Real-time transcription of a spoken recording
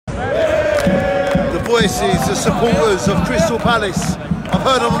voices, the supporters of Crystal Palace. I've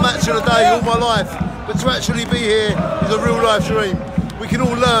heard on a match of the day all my life, but to actually be here is a real life dream. We can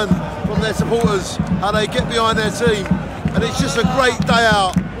all learn from their supporters, how they get behind their team, and it's just a great day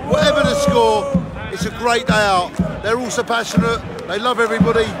out. Whatever the score, it's a great day out. They're all so passionate, they love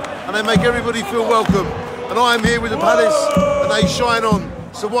everybody, and they make everybody feel welcome. And I'm here with the Palace, and they shine on.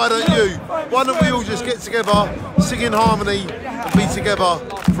 So why don't you? Why don't we all just get together, sing in harmony, and be together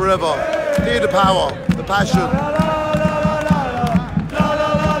forever? Hear the power, the passion.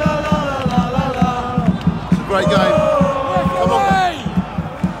 It's a great game. Come on.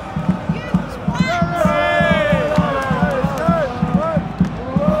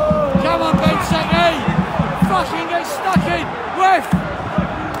 Come on, Ben Seki! Fucking get stuck in! Ref!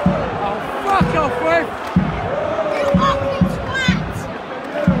 Oh, fuck off, Ref!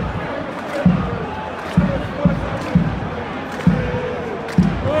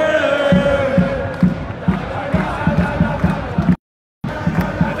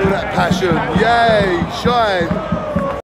 Passion, yay, shine.